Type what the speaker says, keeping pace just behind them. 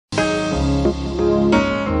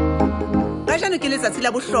ka jano ke letsatsi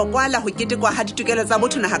la bohlokwa la ho ketekwa ha ditokelo tsa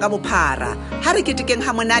botho naha ka bophara ha re ketekeng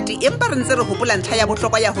ha monate empa re ntse re hopola ntlha ya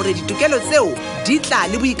bohlokwa ya hore ditokelo tseo di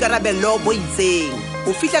tla le boikarabello bo itseng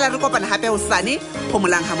ho fihlela re kopana hape hosane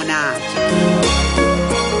phomolang ha monate.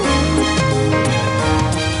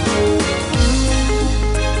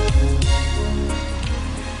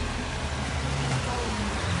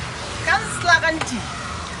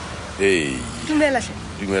 Hey,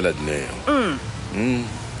 dumela Dineo.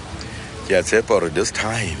 Ke a tshepa hore this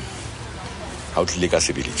time ha o tlile ka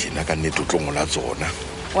sebele tjena ka nnete o tlo ngola tsona.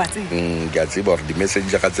 Wa tseba? Ke a tseba hore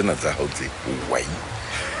di-message ka tsena tsa hao tse wai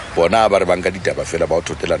bona ba re banka ditaba fela ba o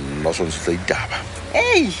thotela nna so ntse ditaba.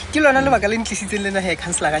 Ke lona lebaka le ntlisitseng lena he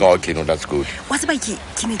councilor ka. Okay, no, that's good. Wa tseba ke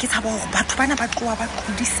ne ke tshaba hore batho bana ba tloa ba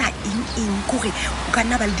tlodisa eng kore o ka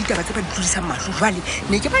nna ba le ditaba tse ba tlodisa mahlo jwale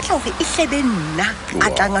ne ke batla hore e hlebe nna a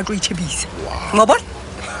tlang a tlo itshebisa. Ngobona?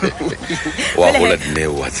 Wa hola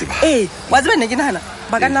Dineo wa tseba. Wa tseba ne ke nahana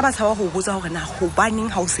ba ka nna ba tshaba ho botsa hore na ho baneng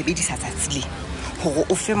ha o sebedisa tsatsile hore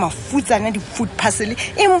o fe mafutsana di-food parcel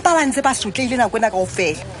empa ba ntse ba sotleile nako ena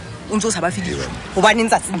kaofela o ntse o sa ba fedile ho baneng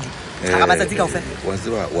tsatsing le ga ba tsatsi kaofela. Wa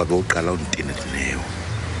tseba wa be o qala o ntena Dineo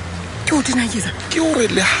ke o tena ke hore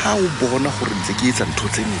le ha o bona gore ntse ke etsa ntho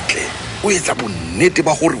tse ntle o etsa bonnete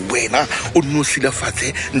ba gore wena o nno silafatse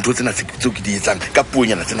ntho tsena tseo ke di etsang ka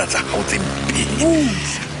puonyana tsena tsa hao tse mpe.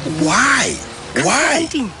 Why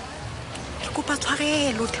ke kopa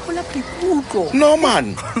tshwarelo theola boikutlo. No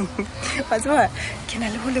man. Wa tseba ke na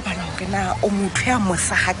le ho lebala hore na o motho ya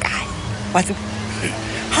mosaha kae wa tseba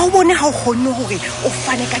ha o bone ha o kgonne hore o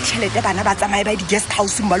fane ka tšhelete bana ba tsamaye ba di-guest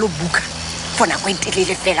house ba lo buka for nako e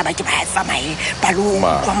telele fela ba ke ba tsamaye ba lo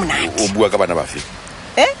kwa monate. O bua ka bana ba fe?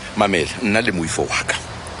 Mamela nna le moifo wa ka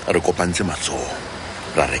re kopantse matsoho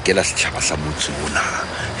ra rekela setjhaba sa motse ona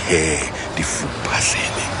di-food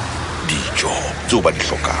parcel dijo tseo ba di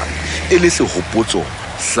hlokang e le sehopotso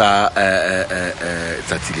sa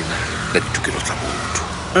tsatsi lena la ditokelo tsa botho.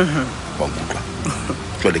 Wa nkutlwa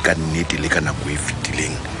jwale ka nnete le ka nako e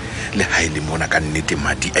fetileng le ha e le mona ka nnete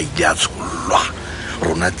madi a ile a tshollwa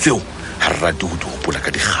rona tseo ha re rate ho di hopola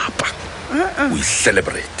ka dikgapa. We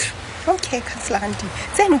celebrate. Okay, councilor Anti.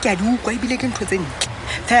 Tseno ke a di utlwa ebile ke ntho tse ntle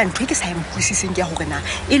fela ntho e ke sa e utlwisiseng ke hore na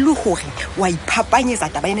e le hore wa iphapanyetsa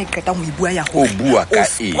taba ena e qetang ho bua ya hore o bua ka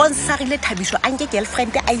eng sponsorile Thabiso a nke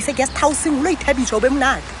girlfriend a ise guest house lo ithabisa o be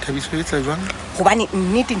monate. Thabiso e tla jwang hobane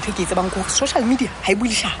nnete ntho e ke tsebang gore social media ha e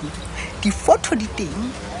builishane di-photo di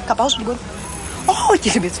teng kapa o se di bone ke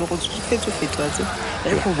lebetse go fetwa tse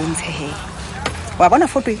re go bontshe he wa bona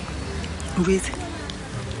photo e njwetse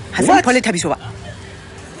ha se phole Thabiso ba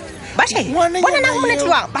bona na monate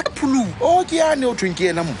wa ba ka phulu ke yane o tweng ke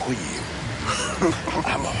ena mpho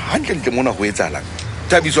eo hantle ntle mona ho etsalang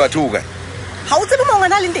Thabiso a thoka ha o tsebe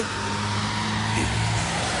mongwana le nteng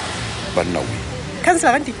banna we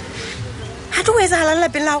councilor Anti ha tlo etsa halala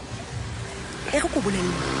lapeng lao e re ko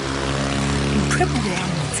bolelle ntwe bule ya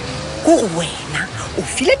motse go wena o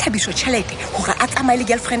file Thabiso tšhelete hore a tsamaye le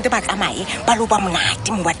girlfriend ba tsamaye ba lo ba monate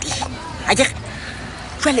mo bateng a ke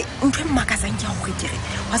jwale ntwe mmakatsang ke hore ke re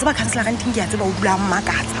wa tseba councilor Anti ke a tseba o dula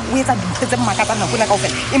mmakatsa o etsa dintho tse mmakatsa nako na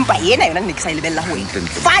kaofela empa yena yona ne ke sa lebella ho wena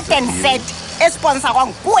fat and set e sponsor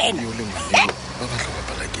kwang ko wena ba ba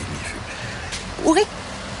hlokapala ke nife o re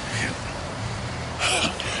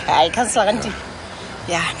ai councilor Anti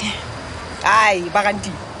ya ne ai ba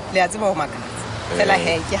ganti le a tseba o makatsa fela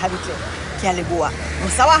he ke habitle ke a leboa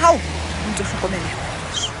mosa wa hao ntse hlokomela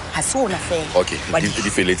ha se ona fela. Okay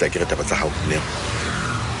di feletsa ke re taba tsa hao ne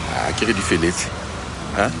ke re di feletse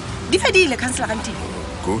di fedile councilor Anti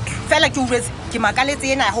good fela ke utlwetse ke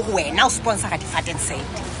makaletse ena ya ho wena o sponsora di-fat and set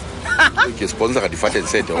ke sponsora di-fat and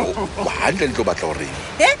set o hantle ntlo batla hore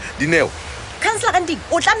Dineo councilor Anti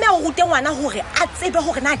o tlameha ho rute ngwana hore a tsebe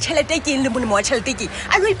hore na tšhelete ke eng le molemo wa tšhelete ke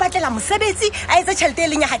a lo ipatlela mosebetsi a etse tšhelete e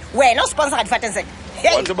leng ya hae wena o sponsora di-fat and set.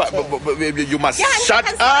 You must shut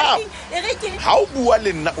up ha o bua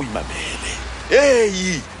le nna o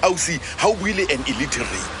imamele ausi ha o buile an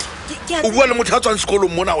illiterate o bua le motho a tswang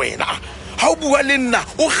sekolong mona wena ha o bua le nna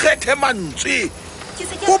o kgethe mantswe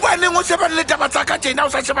o baneng o shebane le taba tsa ka tjena o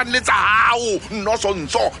sa shebane le tsa hao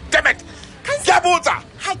nosonso dammit ke a botsa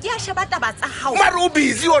ha ke a sheba taba tsa hao mare o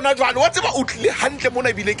busy ona jwale wa tseba o tlile hantle mona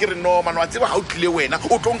ebile ke re no man wa tseba ha o tlile wena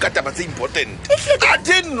o tlo nka taba tse important I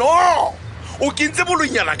didn't know o kentse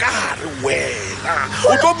bolonyana ka hare wena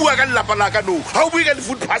o tlo bua ka lelapa la ka no ha o bue ka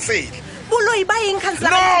di-food parcel boloi ba eng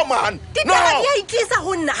councilor no man no ya itlisa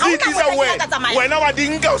ho nna ha ona ka tsamaya wena wa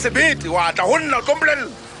dinka o sebete wa tla ho nna o tlo mbolella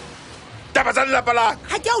taba tsa lelapa la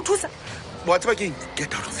ha ke a o thusa wa tseba ke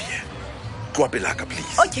get out of here tloa pelaka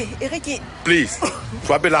please okay e re ke please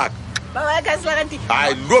tloa pelaka Ba ka sela ganti.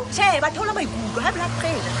 Ai look. Che, ba thola maikutlo, high blood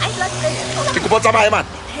pressure. Ke kopa tsamaya man.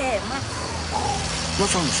 Hema. No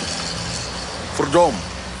sonse. Freedom.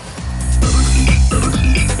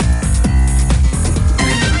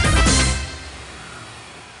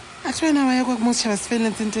 Atshwena wa ya kwa mo tshaba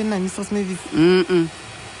sefela tsentse nna Mrs. Mavis.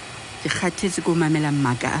 Ke kgathetse go mamela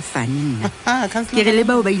mmaka a fane nna Ah, ke re le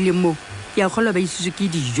bao ba ile mo ke a kgolwa ba isitswe ke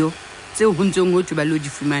dijo tseo ho ntseng ho thwe ba lo di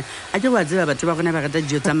fumana a ke wa tseba batho ba gona ba rata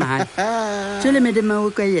dijo tsa mahala jole medema o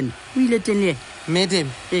ka yena o ile teng le Madam.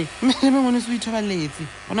 Eh. Madam ngone se o ithobaletse.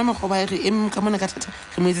 Ona mo goba re em ka mona ka thata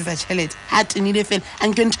re mo etsetsa chelete. Ha tenile fela a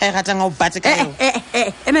nke ntho e ratang a o batse ka yo.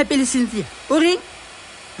 ema pele Cynthia o reng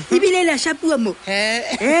ebile la shapua mo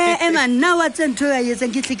ema nna wa tsentho ya yetsang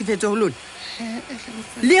ke tlhekefetso ho lona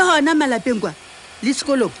le hona malapeng kwa le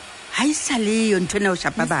sekolong ha isa le yo ntho na o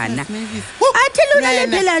shapa bana a thelona le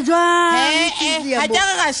phela jwang Ha tla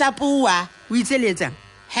ga shapua. o itseletsang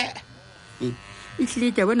e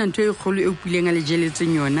tlile ka bona ntho e kgolo e o puleng a le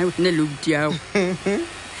jeletseng yona wena le buti yago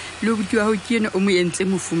le buti wa ho ke yena o mo entse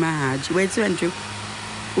mofumahadi wa etse ntho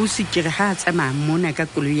o se kere ha tsamaya mona ka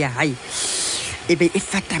kolo ya hae ebe e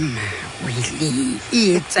fata mawele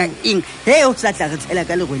e etsa eng he o sa tla re tshela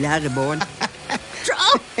ka legwele ha re bona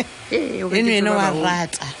Eno wa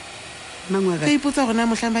rata. mangwe Ka ipotsa gona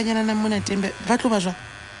mohlambanyana na mona tembe ba tlo ba jwa.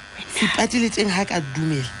 Sipati le teng ha ka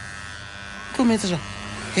dumela. Tlo metsa jwa.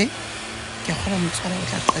 Ke kgola motswala o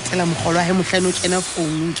tla qetela mogolo wa he mohlano o kena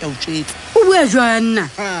founung tja o tshwetsa. o bua jwana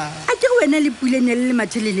a ke wena le pulene le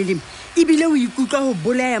mathele le leme ebile o ikutlwa ho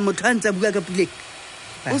bolaya motho a ntse bua ka puleng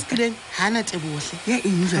O skileng ha na tebohle. ya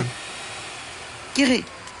eng jwana Ke re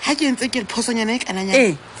ha ke ntse ke re phosonyana e kananya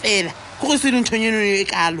Eh. fela. Go se le nthonyeno e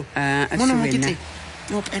kalo. Ah, a Mona mo se ke wena. teng.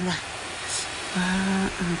 Yo pelwa.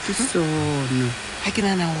 ke sono Ha ke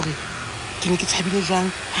nana hore ke ne ke tshabile jwang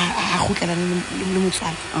ha gutlela le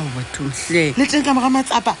motswala. ao bathohle Le teng ka mora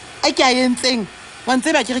matsapa a ke a entseng. Wa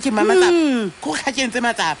ntse ba ke re ke mama matsapa. Go ga ke entse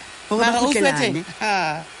matsapa. Hore ba Mara o kgutlelane. swetse.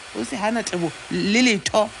 Ha. O se hana tebo le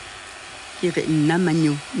letho. ke re nna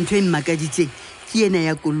manyeo ntho e mmakaditseng ke ena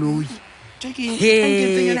ya koloi Ha ke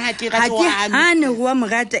ha ke hane go wa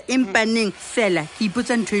morata empaneng fela ke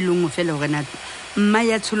ipotsa ntho e lengwe fela gore nato mma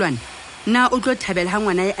ya tsholwane na o tlo thabela ha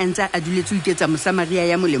ngwana a ntse a duletse o iketsa mosamaria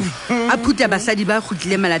ya molemo a phuta basadi ba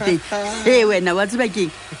kgutlile malapeng he wena wa tseba keng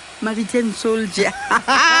maritan soldier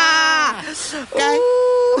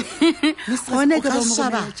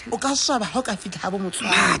o ka swaba ha o ka fitha bo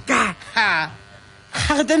motswala.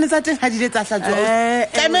 Ha re tene tsa teng ha di le tsa hlatswa.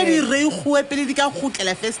 Tlameha di re ikgoe pele di ka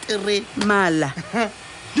gutlela festere. mala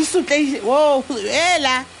Di sutle wo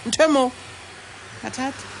ela ntho mo.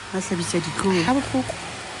 Mathata a hlabisa ditlong ha bohloko.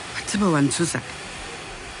 a tseba wa ntshosa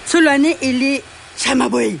tsholwane e le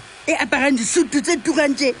chamaboy e aparang disutu tse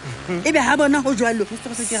turang tje ebe ha bona ho jwalo Ke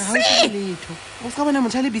re ha o se letho. O ska bona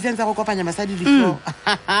motho a le busy ntse go kopanya basadi di flo.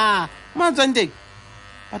 Mo tswang teng.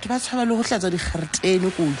 Batho ba tshaba le go hlatswa dikgartene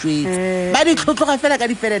go jwetse. Ba di tlotloga fela ka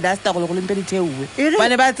di fele dasta go le go lempe di theowe.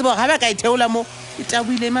 Bane ba tsebo ga ba ka itheola mo e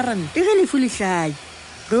tabuile marane. e re lefu lehlaye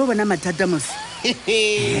re o bona mathata mose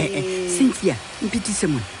Cynthia mphetise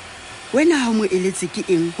mona wena ha o mo eletse ke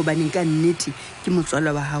eng gobaneng ka nnete ke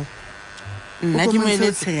motswala wa hao Nna ke mo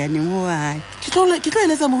eletse. tsheyaneng ho wae Ke tlo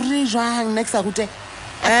eletsa moriri jwang next a gute.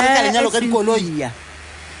 Ka lenyalo ka dikoloi.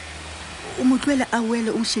 o mo tlohela a wele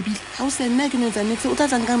o shebile Ha o se nna ke no etsa next o tla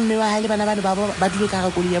tlang ka mme wa hae le bana ba dule ka ga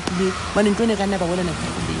koloi ya pule. Ba ntlo ne ka nna ba bona na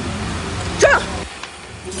koloi.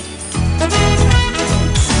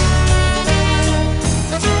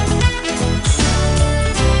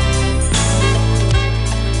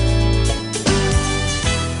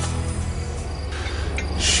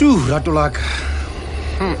 Shoo, rato la ka.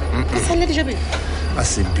 Sala di jabe. A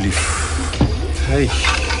simply. Hey.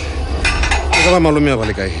 Ka ba malome ba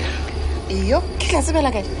le kae? Iyo ke tla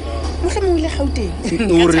sebela kae. Mohle mo ile Gauteng.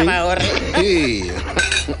 O re. hore. Hey.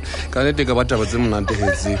 Ka le teka ba taba tse monate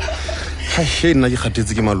hetse. Ha she nna ke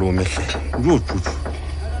kgatetse ke malome hle. Jo tutsu.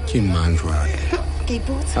 Ke manjwale. Ke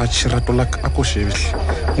ipotsa. A tshirato la ka a ko shebe hle.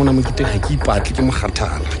 Mona mo kiteng ha ke ipatle ke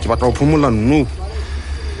moghathala. Ke batla go phomola nno.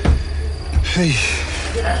 Hey.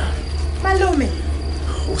 Malome.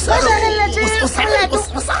 O sa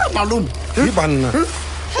malome. Ke banna.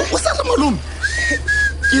 O sa le malome.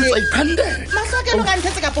 Ke tswa iphandela. Masake lo ka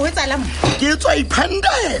ntse ka po etsa lam. Ke tswa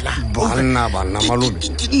iphandela. Banna malome.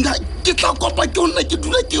 Ke tla kopa ke ona ke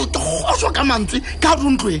dula ke go ka mantswe ka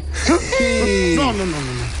runtwe. No.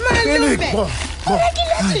 Malome.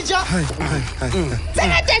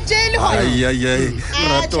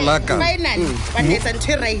 rato laka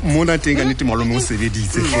mona teng ka nete malome o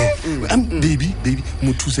sebeditse baby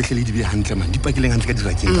mo thusetlhe le dibe hantle man dipakileng hantle ka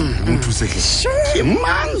dirakeng mo thusetlhe ke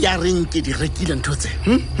mang ya reng ke di rekile ntho tse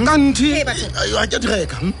kanthi a ke di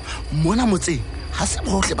reka mona motseng ha se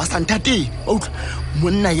bohle ba santate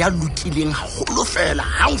monna ya lokileng haholo fela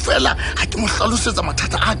hang fela ha ke mo hlalosetsa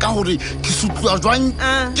mathata a ka hore ke sutlwa jwang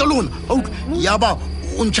ke lona ya ba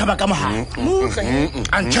o ntshaba ka mohala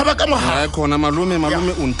a ntshaba ka mohala khona malome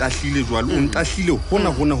o ntahlile jwalo o ntahlile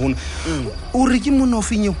hona o re ke monna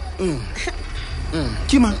ofeng eo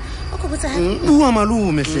ke mang bua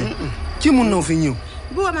malome hle ke monna ofeng eo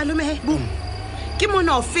bua malome he bu ke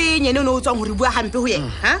monna ofeng ene o tswang hore bua hampe ho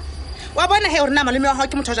yena ha wa bona he hore na malome wa hao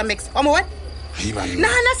ke motho ja Max wa mo bona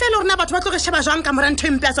nahana fela hore na batho ba tlo re sheba jwang ka morantho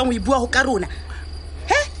empe a tswang ho ibua ho ka rona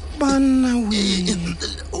he bana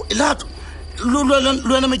lato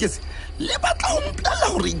lo ena meketse le batla ho mpela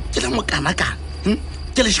hore ke le mokanakana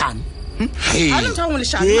ke leshano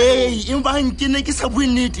empa ke ne ke sa bue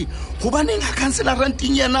nnete gobaneng ga councilor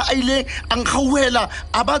ranting yena a ile a nkgauhela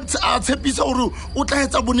a ba a tshepisa gore o tla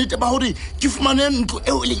etsa bonnete ba gore ke fumane ntlo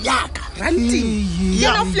eo e leng yaka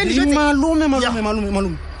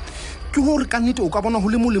malome ke gore ka nnete o ka bona go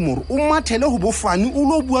le molemo gore o mathele go bofane o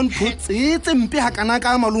lo bua ntho tsetse mpe ga kana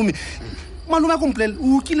ka malome a komplele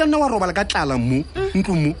o kile nna wa robala ka tlala mo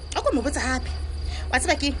ntlo mo a ko mo botsa hape wa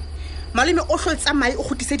tseba ke malome o hlotsa mai o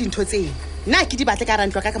khutise dintho tseng nna ke di batle ka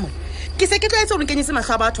rantlo ka mona ke se ke tlwaetse hore kenyetse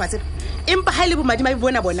mahlo a batho a tseba empa ha ile bo madi mai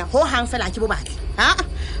bona ho hang fela ha ke bo batle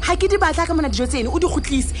ha ke di batla ka mona dijo tsene o di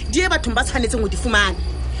khutlise di e bathong ba tshwanetseng go di fumana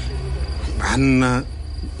banna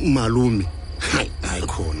malome ai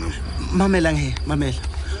khona mamela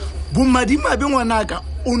bo madi mabe ngwanaka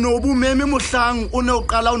o no bo meme mohlang o ne o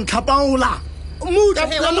qala o ntlhapaola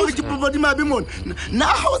ke bo mabe mona na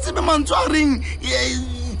ha o tsebe mantswe a reng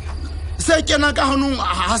se kena ka hanong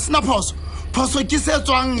ha sena phoso ke se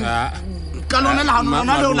tswang ka lona la hanong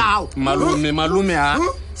lona le lao malome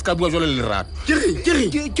ska bua jwale le rato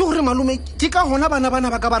ke hore malome ke ka hona bana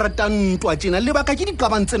ba ka ba ratang ntwa tsena le baka ke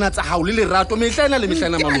diqabang tsena tsa hao le lerato mehlaena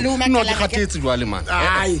malome no ke khathetse jwale man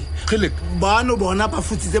ai khile bano bona ba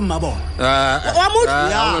futsitse mma bona wa motho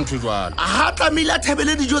ya ntho jwale ha tlamile a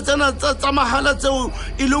thebele dijo tsena tsa mahala tseo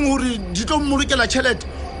e leng hore di tlo mmolokela tšhelete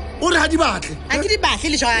o re ha di batle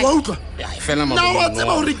le jwale wa utlwa fela na wa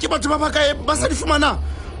tseba hore ke batho ba bakae ba sa di fumana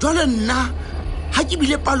jwale nna ha ke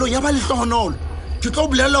bile palong ya ba lehlohonolo ke tlo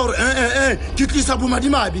bolela hore ke tlisa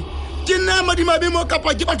bomadimabe ke nna madimabe mo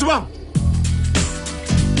kapa ke batho bang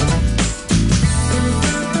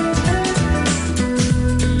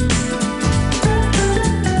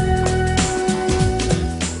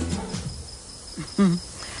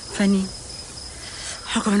Fanny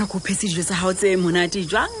ha ka bona go phetse dijo tsa hao tse monate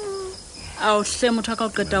jwang a o hle motho ka o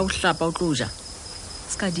qeta o hlapa o tloja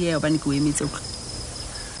ska die ba ne go emetse o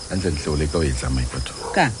antle o le ka o etsa maipatho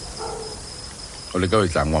ka o le ka o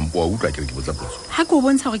etsa ngwampo wa utlwa ke botsa potso ha go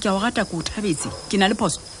bontsha gore ke a o rata go thabetse ke na le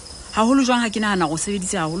phoso ha holo jwang ha ke nahana go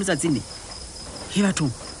sebedisa ha holo tsa tsene he batho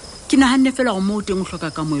ke nahanne fela go mo teng o hloka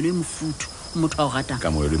ka moelo e mofuthu motho a o rata ka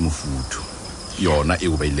moelo e mofuthu yona e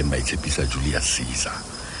o ba ileng ba itshepisa Julius Caesar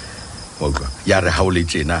wa utlwa ya re ha o le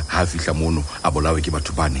tsena ha fihla mono a bolawe ke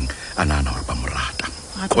batho ba neng a nahana hore ba mo rata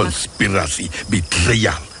conspiracy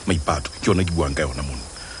betrayal maipato ke yona ke buang ka yona mono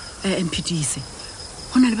mptise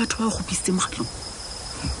hona le batho ba go pisitse mogatlong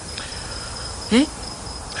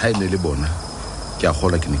ha ene le bona ke a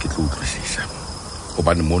gola ke ne ke tlo utlwisisa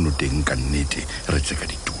gobane mono teng ka nnete re tseka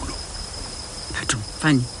ditulo batho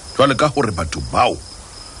Fanny jwale ka gore batho bao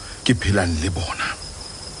ke phelang le bona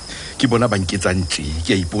ke bona ba nketsang tse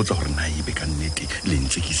ke a ipotsa gore na ebe ka nnete le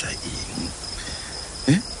ntsekisa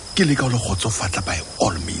eng ke le ka o le gotsofatsa by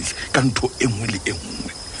all means ka ntho e nngwe le e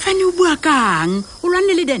nngwe Fanny o bua kang o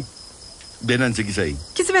lwanne le den bena ntsekisa eng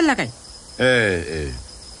ke tsebella kae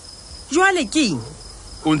jwale ke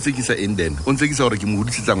o ntsekisa eng den o ntsekisa gore ke mo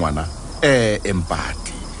hodisetsa ngwana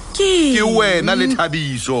empathy ke wena le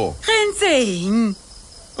Thabiso re ntseng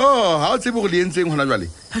ha o tsebe go le entseng hona jwale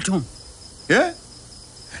bathong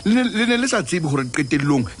le ne le sa tsebe gore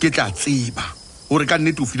qetellong ke tla tseba gore ka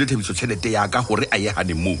nnete o file Thabiso tšhelete ya ka gore a ye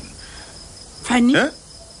honeymoon Fanny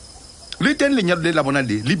le teng lenyalo le la bona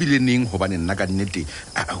le bile neng gobane nna ka nnete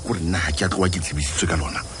gore nna ga ke a tloa ke tsebisitswe ka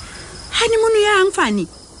lona honeymoon yang Fanny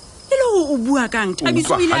e le o bua kang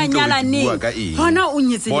Thabiso ile a nyala neng hona o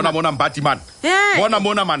nyetse bona mpati man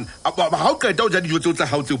bona man ha o qeta o ja dijo tseo tsa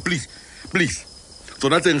hao tseo please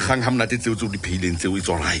tsona tse nkgang ha monate tseo tse o di phehileng tseo it's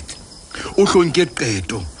all right o hlonke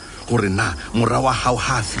qeto gore na mora wa hao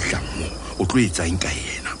ha a fihla mo o tlo etsa eng ka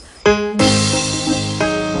yena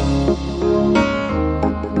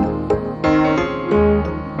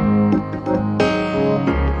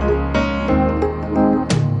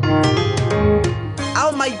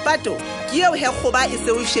lekgoba e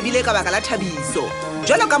se o shebile ka baka la Thabiso.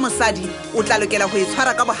 Jwalo ka mosadi o tla lokela ho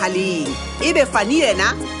itshwara ka bohaleng. Ebe Fani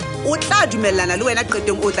yena o tla dumellana le wena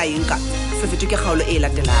qeteng o tla enka. Se fetwe ke kgaolo e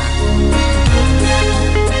latelang.